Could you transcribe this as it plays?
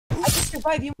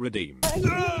survive you. Redeem. Wait,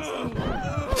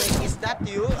 is that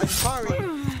you? I'm sorry.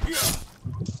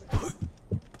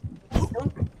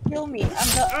 Don't kill me.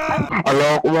 I'm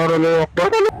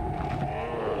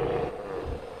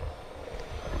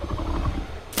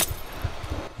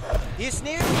He's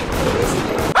near me. He's near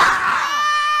me.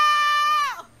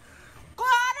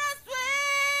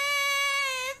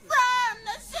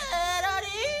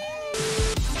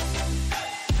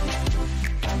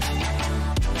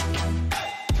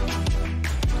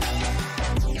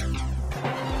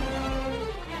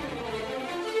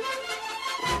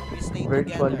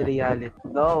 Virtual reality.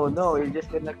 No, you're just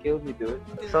gonna kill me, dude.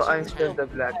 So I'm still the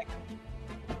black.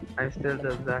 I'm still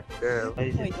the black girl. Why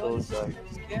is it so dark?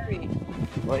 scary.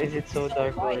 Why is it so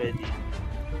dark already?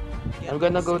 Yeah, I'm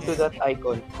gonna go to that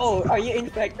icon. Oh, are you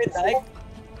infected, Dyke?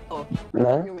 Oh,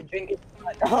 Huh? you were drinking.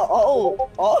 Oh,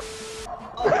 I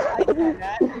saw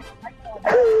that.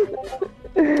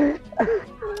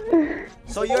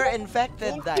 So you're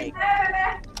infected, Dyke.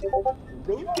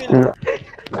 Don't kill me.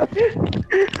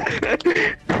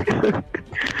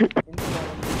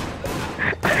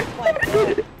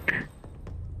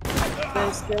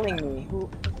 Who's killing me? Who?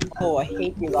 Oh, I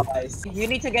hate you guys. You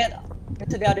need to get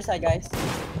to the other side, guys. To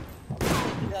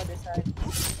the other side.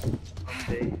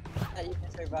 Okay. That you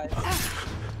can survive.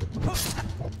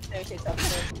 There's his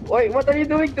upstairs. Wait, what are you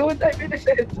doing, dude? I'm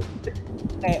innocent.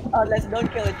 Okay, let's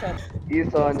don't kill each other. You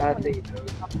saw nothing,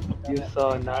 dude. You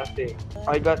saw nothing.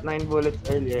 I got 9 bullets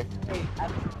earlier. Hey, I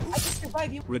can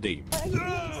survive you. Redeem. Why are you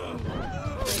doing this?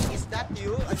 Wait, is that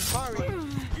you? I'm sorry.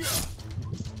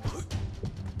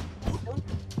 Don't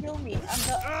kill me.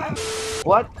 I'm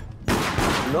What?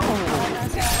 No. Why are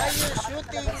you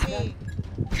shooting me?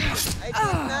 I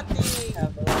did nothing.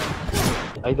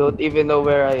 I don't even know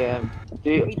where I am.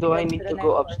 Do I to need the to next go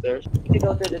door. upstairs? You need to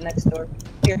go to the next door.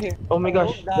 Here. Oh my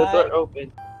gosh, the door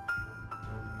opened.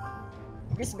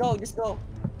 Just go.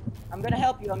 I'm gonna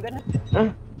help you. Huh?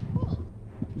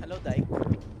 Hello, Dyke.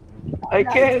 I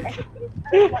can't.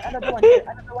 Another one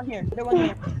here.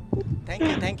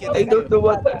 Thank you. I don't know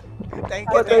what. Thank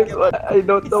you. I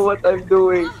don't know what I'm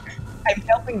doing. I'm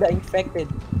helping the infected.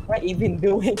 What are you even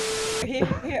doing? Here,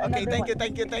 Okay, another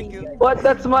thank one. you. What?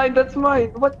 That's mine.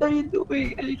 What are you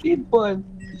doing? I need one.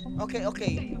 Okay.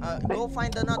 Go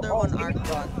find another one,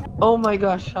 Archon. Oh my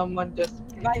gosh, someone just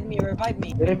Revive me.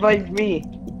 revived me.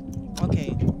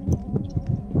 Okay.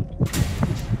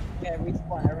 Yeah, I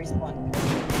respawn.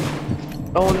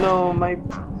 Oh no, my.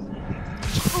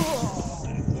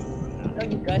 Are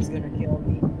you guys gonna kill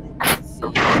me?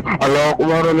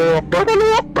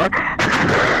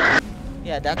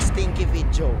 Yeah, that's Stinky Feet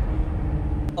Joe.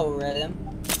 Oh, Rhythm.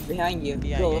 Behind you.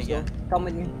 Yeah, Go, yeah. Come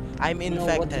with me. I'm know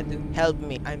what to infected. do. Help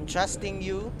me. I'm trusting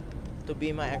you to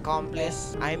be my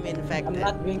accomplice. I'm I'm infected,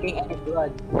 not drinking any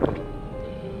blood.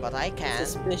 but I can.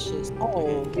 Suspicious.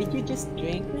 Oh, did you just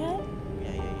drink that?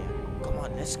 Yeah. Come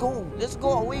on, let's go. Let's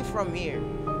go away from here.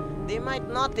 They might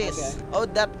notice. Okay. Oh,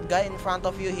 that guy in front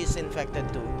of you, he's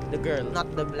infected too. The girl,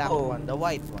 not the black Oh. one, the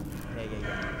white one. Yeah.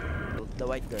 The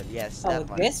white girl, yes, Oh, that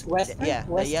one. this Western? Yeah,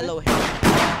 the Western? yellow hair.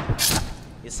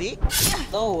 You see?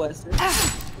 No, Western. No.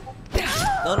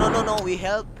 We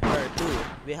help her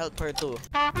too.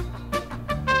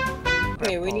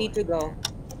 Okay, we need to go.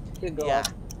 Yeah,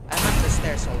 I'm at the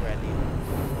stairs already.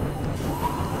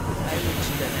 I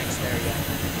reached the next area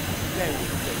very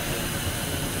quickly.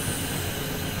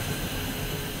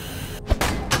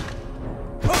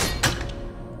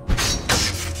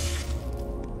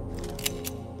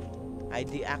 I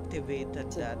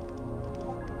deactivated that.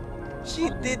 She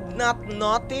did not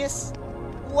notice?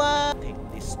 What? Take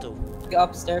this too. You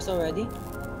upstairs already?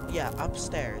 Yeah,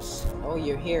 upstairs. Oh,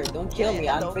 you're here. Don't kill me.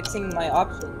 Hello. I'm fixing my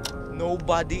option.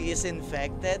 Nobody is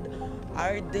infected?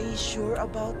 Are they sure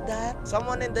about that?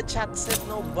 Someone in the chat said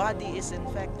nobody is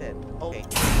infected. Okay.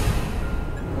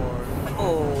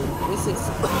 Oh, this is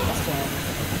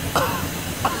awesome.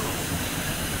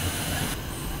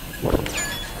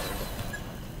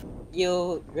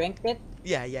 You drank it?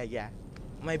 Yeah.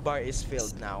 My bar is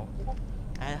filled now.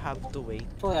 I have to wait.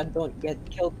 So I don't get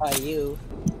killed by you.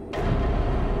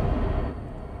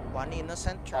 One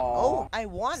innocent trap. Oh. Oh, I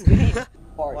won!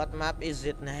 Or What map is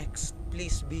it next?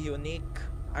 Please be unique.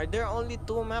 Are there only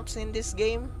 2 maps in this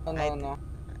game? no.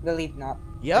 Delete not.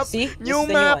 Yup. See? This New is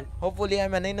the map. one. Hopefully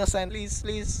I'm an innocent. Please.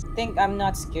 I think I'm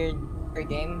not scared for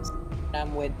games.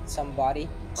 I'm with somebody.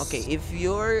 Okay, if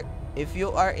you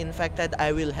are infected,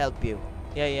 I will help you.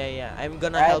 Yeah. I'm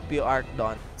gonna Right. help you,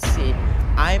 Arcdon. See.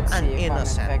 I'm See an if I'm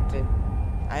innocent. infected.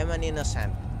 I'm an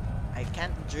innocent. I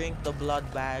can't drink the blood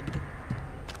bag.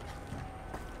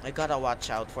 I gotta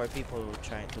watch out for people who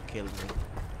try to kill me.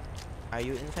 Are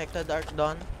you infected,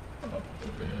 Arcdon?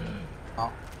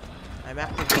 Oh. I'm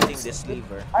activating this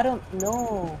lever. I don't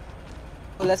know.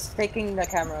 Let's taking the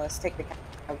camera. Let's take the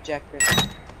objective.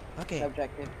 Okay. The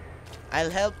objective. I'll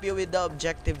help you with the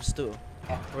objectives too.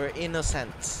 Yeah. We're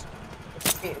innocents.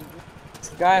 Okay, this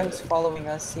guy who's following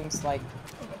us seems like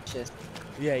just.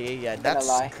 Yeah. Gonna That's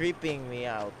lie. creeping me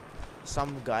out.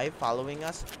 Some guy following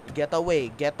us. Get away.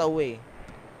 Get away.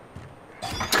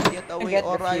 Get away Get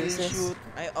or the I'll fuses. shoot.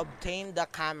 I obtained the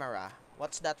camera.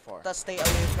 What's that for? To stay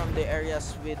away from the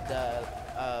areas with the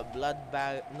blood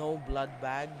bag. No blood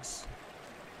bags.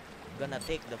 Gonna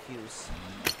take the fuse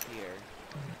here.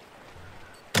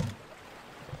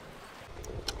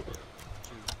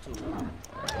 3, 2, 1.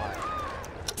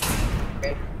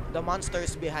 Okay. The monster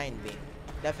is behind me.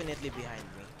 Definitely behind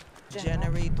me. Gen-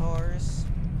 Generators.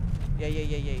 Yeah.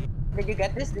 Did you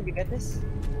get this? Did you get this?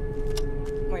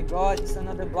 Oh my god, it's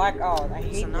another blackout. I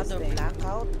It's hate another this thing.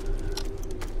 blackout.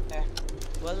 Yeah.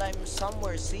 Well, I'm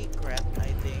somewhere secret,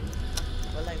 I think.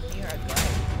 Well, I'm near a guy.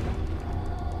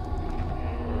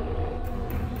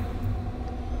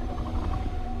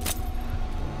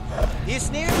 He's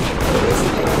near me! He's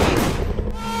near me!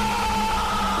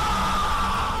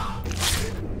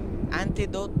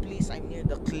 Antidote, please. I'm near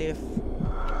the cliff.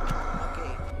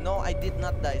 Okay. No, I did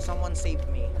not die. Someone saved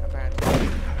me, apparently.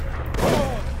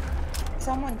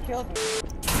 Someone killed me.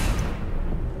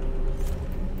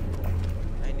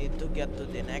 I need to get to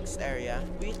the next area,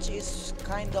 which is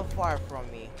kind of far from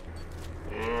me.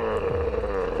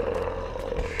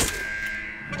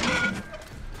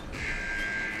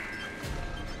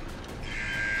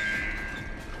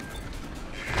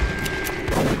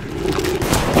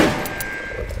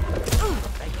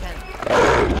 I can't.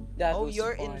 That Oh, was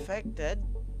you're fun. infected?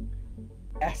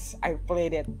 Yes, I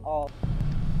played it all.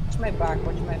 Watch my back.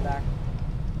 Watch my back.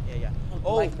 Yeah. don't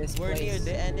Oh, like this we're near place.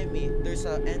 the enemy. There's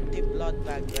an anti-blood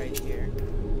bag right here.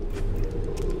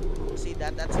 See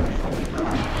that? That's an enemy.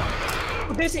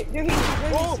 Oh, there's it. There he is. There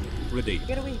he Oh! is. Ready.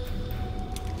 Get away.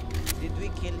 Did we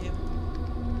kill him?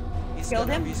 He's Killed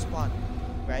gonna him? respawn,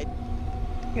 right?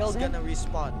 Killed He's him. gonna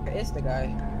respawn. Where is the guy?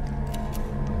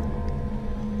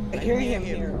 I I hear hear him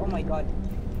him. here. Oh my god.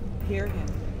 Hear him.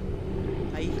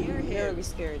 I hear I'm him. really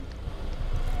scared.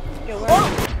 Yo, where Oh!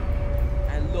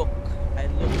 I look out.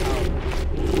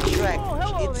 Shrek.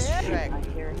 Oh, It's Shrek. I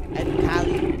hear him. And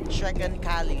Kali. Shrek and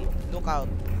Kali. Look out.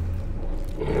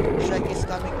 Shrek is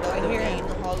coming down I the hear main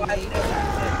him. hallway.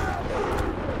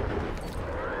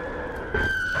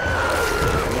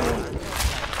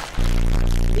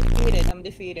 Defeated. I'm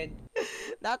defeated.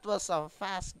 That was a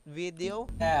fast video.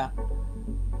 Yeah.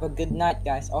 But good night,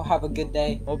 guys. Oh, have a good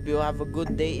day. Hope you have a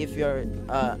good day if you're in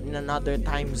another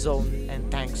time zone. And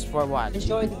thanks for watching.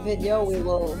 Enjoy the video. We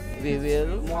will We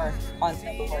will. more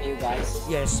content for you guys.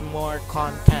 Yes, more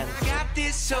content. Got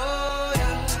this soda.